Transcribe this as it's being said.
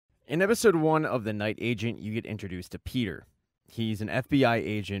In episode 1 of The Night Agent, you get introduced to Peter. He's an FBI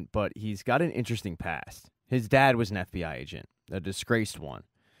agent, but he's got an interesting past. His dad was an FBI agent, a disgraced one.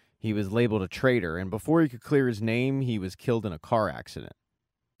 He was labeled a traitor, and before he could clear his name, he was killed in a car accident.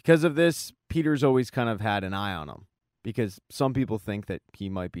 Because of this, Peter's always kind of had an eye on him, because some people think that he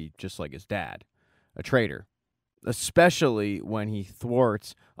might be just like his dad, a traitor, especially when he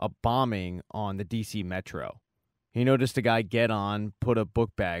thwarts a bombing on the DC Metro. He noticed a guy get on, put a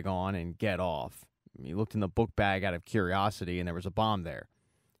book bag on, and get off. He looked in the book bag out of curiosity, and there was a bomb there.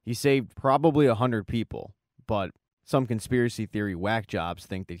 He saved probably 100 people, but some conspiracy theory whack jobs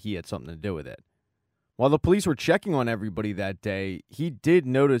think that he had something to do with it. While the police were checking on everybody that day, he did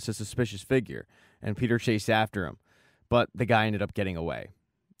notice a suspicious figure, and Peter chased after him, but the guy ended up getting away.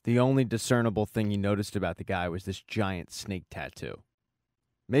 The only discernible thing he noticed about the guy was this giant snake tattoo.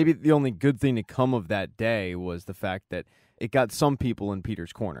 Maybe the only good thing to come of that day was the fact that it got some people in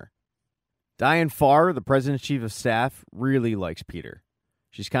Peter's corner. Diane Farr, the president's chief of staff, really likes Peter.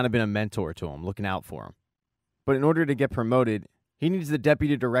 She's kind of been a mentor to him, looking out for him. But in order to get promoted, he needs the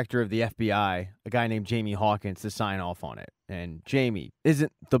deputy director of the FBI, a guy named Jamie Hawkins, to sign off on it. And Jamie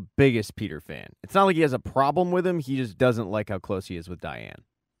isn't the biggest Peter fan. It's not like he has a problem with him, he just doesn't like how close he is with Diane.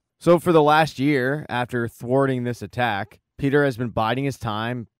 So for the last year, after thwarting this attack, Peter has been biding his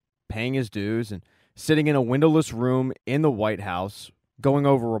time, paying his dues, and sitting in a windowless room in the White House, going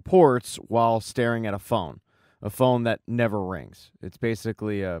over reports while staring at a phone that never rings. It's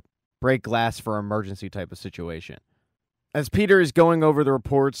basically a break glass for emergency type of situation. As Peter is going over the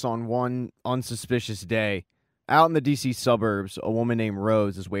reports on one unsuspicious day, out in the DC suburbs, a woman named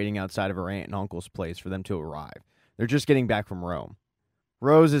Rose is waiting outside of her aunt and uncle's place for them to arrive. They're just getting back from Rome.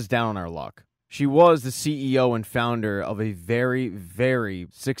 Rose is down on her luck. She was the CEO and founder of a very, very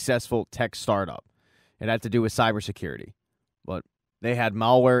successful tech startup. It had to do with cybersecurity. But they had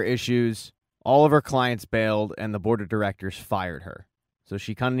malware issues, all of her clients bailed, and the board of directors fired her. So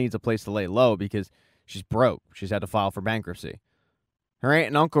she kind of needs a place to lay low because she's broke. She's had to file for bankruptcy. Her aunt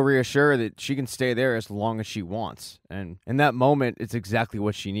and uncle reassure her that she can stay there as long as she wants. And in that moment, it's exactly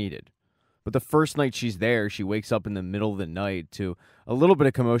what she needed. But the first night she's there, she wakes up in the middle of the night to a little bit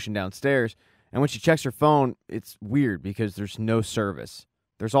of commotion downstairs. And when she checks her phone, it's weird because there's no service.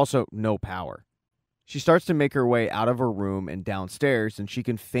 There's also no power. She starts to make her way out of her room and downstairs, and she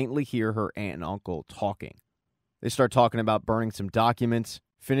can faintly hear her aunt and uncle talking. They start talking about burning some documents,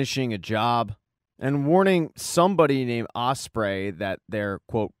 finishing a job, and warning somebody named Osprey that they're,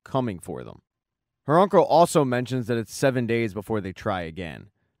 quote, coming for them. Her uncle also mentions that it's 7 days before they try again,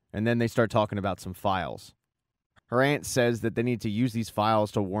 and then they start talking about some files. Her aunt says that they need to use these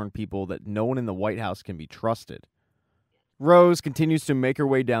files to warn people that no one in the White House can be trusted. Rose continues to make her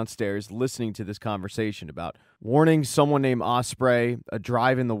way downstairs, listening to this conversation about warning someone named Osprey, a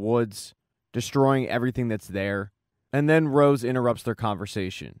drive in the woods, destroying everything that's there. And then Rose interrupts their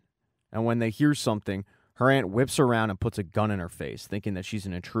conversation. And when they hear something, her aunt whips around and puts a gun in her face, thinking that she's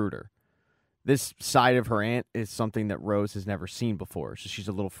an intruder. This side of her aunt is something that Rose has never seen before, so she's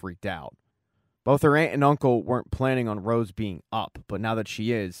a little freaked out. Both her aunt and uncle weren't planning on Rose being up, but now that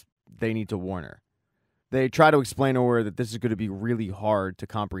she is, they need to warn her. They try to explain to her that this is going to be really hard to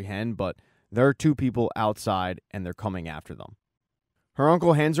comprehend, but there are two people outside and they're coming after them. Her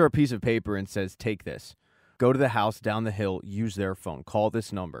uncle hands her a piece of paper and says, "Take this. Go to the house down the hill, use their phone, call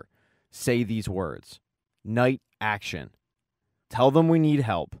this number. Say these words. Night action. Tell them we need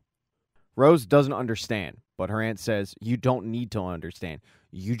help." Rose doesn't understand, but her aunt says, "You don't need to understand.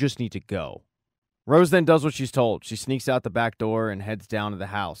 You just need to go." Rose then does what she's told. She sneaks out the back door and heads down to the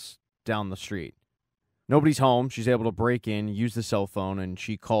house, down the street. Nobody's home. She's able to break in, use the cell phone, and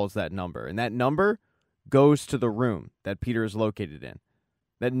she calls that number. And that number goes to the room that Peter is located in.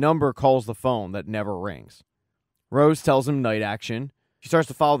 That number calls the phone that never rings. Rose tells him night action. She starts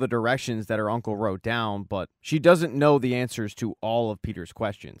to follow the directions that her uncle wrote down, but she doesn't know the answers to all of Peter's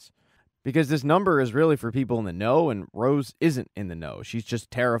questions. Because this number is really for people in the know, and Rose isn't in the know. She's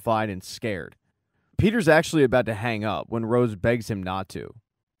just terrified and scared. Peter's actually about to hang up when Rose begs him not to,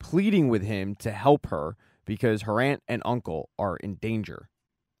 pleading with him to help her because her aunt and uncle are in danger.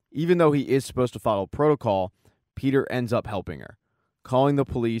 Even though he is supposed to follow protocol, Peter ends up helping her, calling the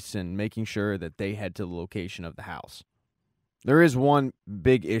police and making sure that they head to the location of the house. There is one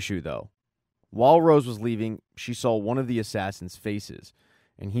big issue, though. While Rose was leaving, she saw one of the assassins' faces,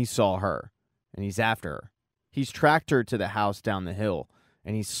 and he saw her, and he's after her. He's tracked her to the house down the hill,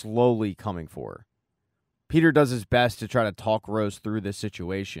 and he's slowly coming for her. Peter does his best to try to talk Rose through this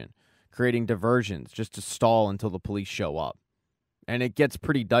situation, creating diversions just to stall until the police show up. And it gets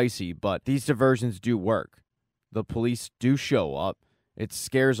pretty dicey, but these diversions do work. The police do show up, It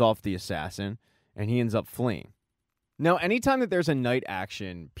scares off the assassin, and he ends up fleeing. Now, anytime that there's a night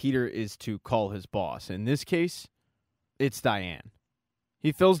action, Peter is to call his boss. In this case, it's Diane.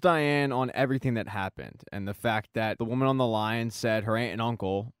 He fills Diane on everything that happened, and the fact that the woman on the line said her aunt and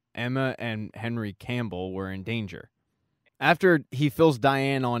uncle, Emma and Henry Campbell, were in danger. After he fills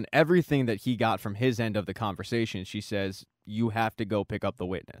Diane on everything that he got from his end of the conversation, she says, "You have to go pick up the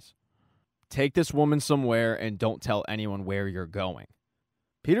witness. Take this woman somewhere and don't tell anyone where you're going."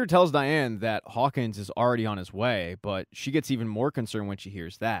 Peter tells Diane that Hawkins is already on his way, but she gets even more concerned when she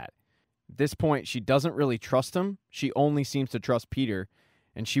hears that. At this point, she doesn't really trust him. She only seems to trust Peter,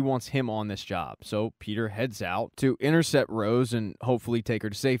 and she wants him on this job. So Peter heads out to intercept Rose and hopefully take her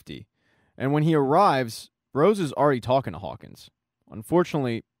to safety. And when he arrives, Rose is already talking to Hawkins.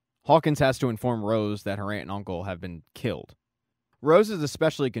 Unfortunately, Hawkins has to inform Rose that her aunt and uncle have been killed. Rose is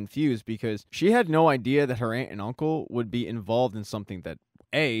especially confused because she had no idea that her aunt and uncle would be involved in something that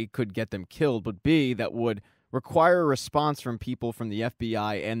A, could get them killed, but B, that would require a response from people from the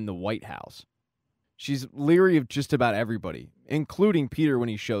FBI and the White House. She's leery of just about everybody, including Peter when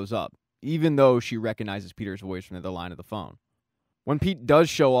he shows up, even though she recognizes Peter's voice from the other line of the phone. When Pete does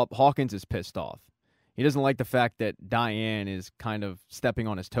show up, Hawkins is pissed off. He doesn't like the fact that Diane is kind of stepping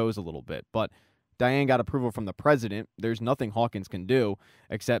on his toes a little bit, but Diane got approval from the president. There's nothing Hawkins can do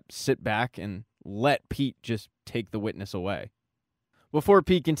except sit back and let Pete just take the witness away. Before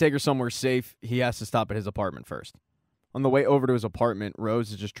Pete can take her somewhere safe, he has to stop at his apartment first. On the way over to his apartment,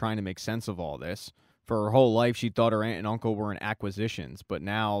 Rose is just trying to make sense of all this. For her whole life, she thought her aunt and uncle were in acquisitions, but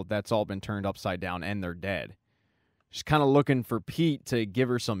now that's all been turned upside down and they're dead. She's kind of looking for Pete to give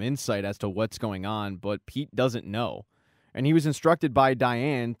her some insight as to what's going on, but Pete doesn't know. And he was instructed by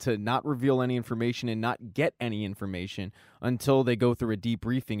Diane to not reveal any information and not get any information until they go through a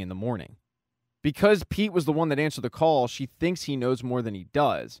debriefing in the morning. Because Pete was the one that answered the call, she thinks he knows more than he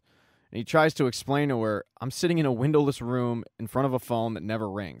does. And he tries to explain to her, "I'm sitting in a windowless room in front of a phone that never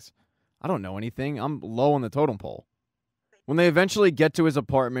rings. I don't know anything. I'm low on the totem pole." When they eventually get to his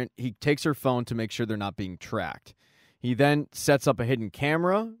apartment, he takes her phone to make sure they're not being tracked. He then sets up a hidden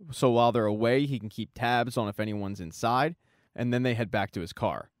camera, so while they're away, he can keep tabs on if anyone's inside, and then they head back to his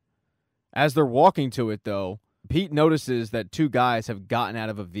car. As they're walking to it, though, Pete notices that two guys have gotten out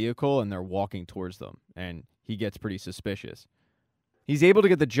of a vehicle and they're walking towards them, and he gets pretty suspicious. He's able to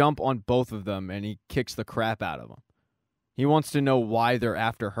get the jump on both of them, and he kicks the crap out of them. He wants to know why they're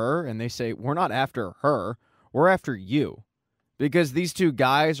after her, and they say, "We're not after her, we're after you." Because these two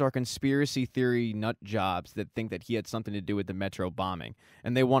guys are conspiracy theory nut jobs that think that he had something to do with the Metro bombing,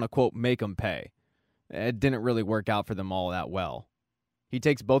 and they want to, quote, make him pay. It didn't really work out for them all that well. He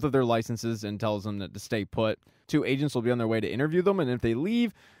takes both of their licenses and tells them that to stay put. Two agents will be on their way to interview them, and if they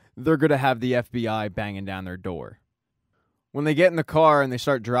leave, they're going to have the FBI banging down their door. When they get in the car and they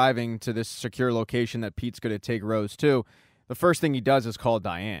start driving to this secure location that Pete's going to take Rose to, the first thing he does is call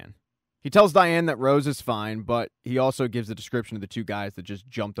Diane. He tells Diane that Rose is fine, but he also gives a description of the two guys that just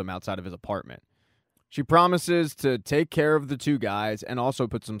jumped him outside of his apartment. She promises to take care of the two guys and also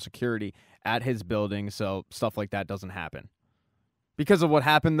put some security at his building so stuff like that doesn't happen. Because of what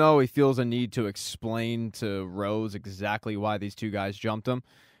happened, though, he feels a need to explain to Rose exactly why these two guys jumped him,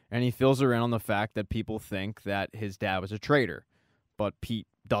 and he fills her in on the fact that people think that his dad was a traitor, but Pete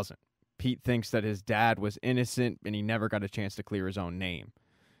doesn't. Pete thinks that his dad was innocent and he never got a chance to clear his own name.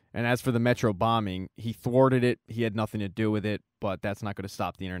 And as for the Metro bombing, he thwarted it, he had nothing to do with it, but that's not going to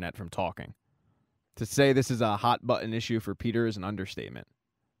stop the internet from talking. To say this is a hot-button issue for Peter is an understatement.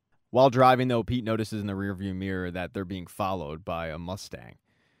 While driving, though, Pete notices in the rearview mirror that they're being followed by a Mustang.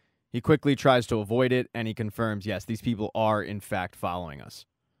 He quickly tries to avoid it, and he confirms, yes, these people are, in fact, following us.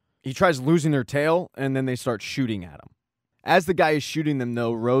 He tries losing their tail, and then they start shooting at him. As the guy is shooting them,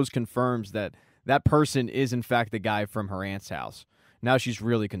 though, Rose confirms that that person is, in fact, the guy from her aunt's house. Now she's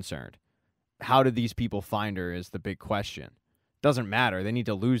really concerned. How did these people find her is the big question. Doesn't matter. They need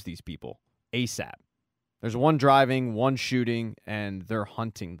to lose these people ASAP. There's one driving, one shooting, and they're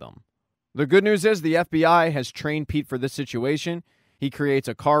hunting them. The good news is the FBI has trained Pete for this situation. He creates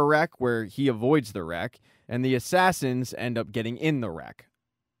a car wreck where he avoids the wreck, and the assassins end up getting in the wreck.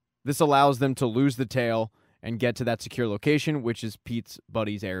 This allows them to lose the tail and get to that secure location, which is Pete's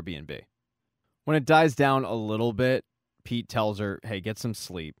buddy's Airbnb. When it dies down a little bit, Pete tells her, "Hey, get some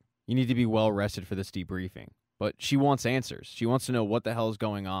sleep. You need to be well rested for this debriefing." But she wants answers. She wants to know what the hell is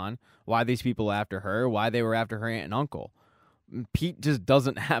going on, why these people are after her, why they were after her aunt and uncle. Pete just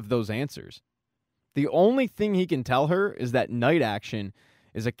doesn't have those answers. The only thing he can tell her is that Night Action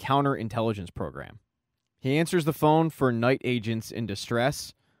is a counterintelligence program. He answers the phone for night agents in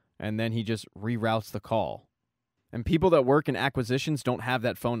distress, and then he just reroutes the call. And people that work in acquisitions don't have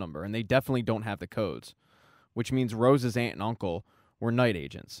that phone number, and they definitely don't have the codes, which means Rose's aunt and uncle were night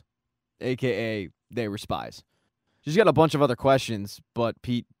agents, a.k.a. they were spies. She's got a bunch of other questions, but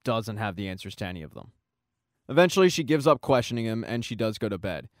Pete doesn't have the answers to any of them. Eventually, she gives up questioning him, and she does go to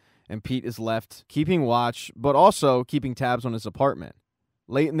bed. And Pete is left keeping watch, but also keeping tabs on his apartment.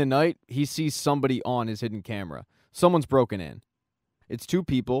 Late in the night, he sees somebody on his hidden camera. Someone's broken in. It's two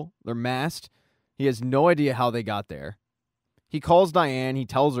people. They're masked. He has no idea how they got there. He calls Diane. He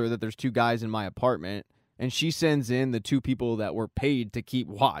tells her that there's two guys in my apartment, and she sends in the two people that were paid to keep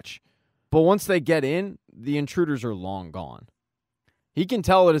watch. But once they get in, the intruders are long gone. He can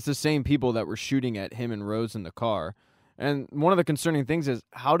tell that it's the same people that were shooting at him and Rose in the car. And one of the concerning things is,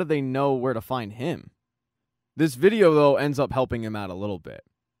 how do they know where to find him? This video, though, ends up helping him out a little bit.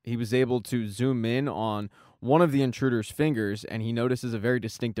 He was able to zoom in on one of the intruder's fingers, and he notices a very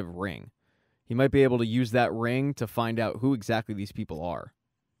distinctive ring. He might be able to use that ring to find out who exactly these people are.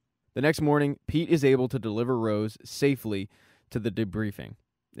 The next morning, Pete is able to deliver Rose safely to the debriefing.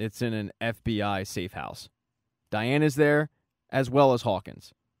 It's in an FBI safe house. Diane is there, as well as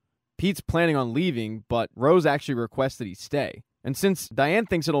Hawkins. Pete's planning on leaving, but Rose actually requests that he stay. And since Diane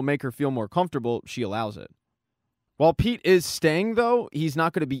thinks it'll make her feel more comfortable, she allows it. While Pete is staying, though, he's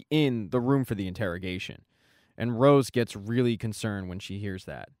not going to be in the room for the interrogation. And Rose gets really concerned when she hears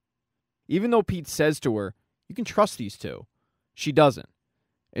that. Even though Pete says to her, "You can trust these two," she doesn't.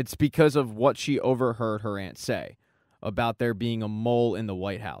 It's because of what she overheard her aunt say about there being a mole in the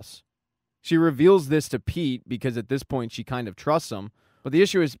White House. She reveals this to Pete because at this point she kind of trusts him, but the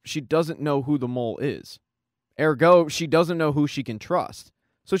issue is she doesn't know who the mole is. Ergo, she doesn't know who she can trust.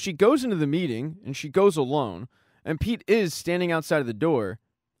 So she goes into the meeting, and she goes alone, and Pete is standing outside of the door,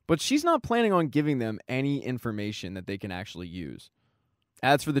 but she's not planning on giving them any information that they can actually use.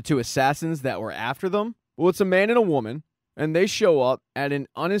 As for the two assassins that were after them, well, it's a man and a woman, and they show up at an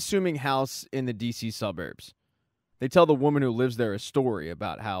unassuming house in the DC suburbs. They tell the woman who lives there a story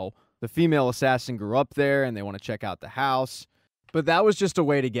about how the female assassin grew up there and they want to check out the house. But that was just a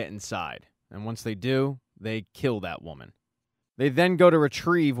way to get inside. And once they do, they kill that woman. They then go to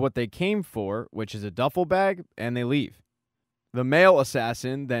retrieve what they came for, which is a duffel bag, and they leave. The male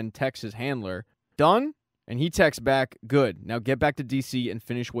assassin then texts his handler, "Done?" And he texts back, "Good. Now get back to DC and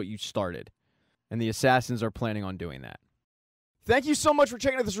finish what you started." And the assassins are planning on doing that. Thank you so much for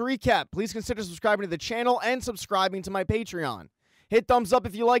checking out this recap. Please consider subscribing to the channel and subscribing to my Patreon. Hit thumbs up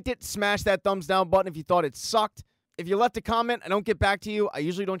if you liked it. Smash that thumbs down button if you thought it sucked. If you left a comment, I don't get back to you. I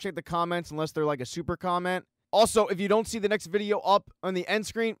usually don't check the comments unless they're like a super comment. Also, if you don't see the next video up on the end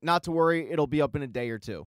screen, not to worry, it'll be up in a day or two.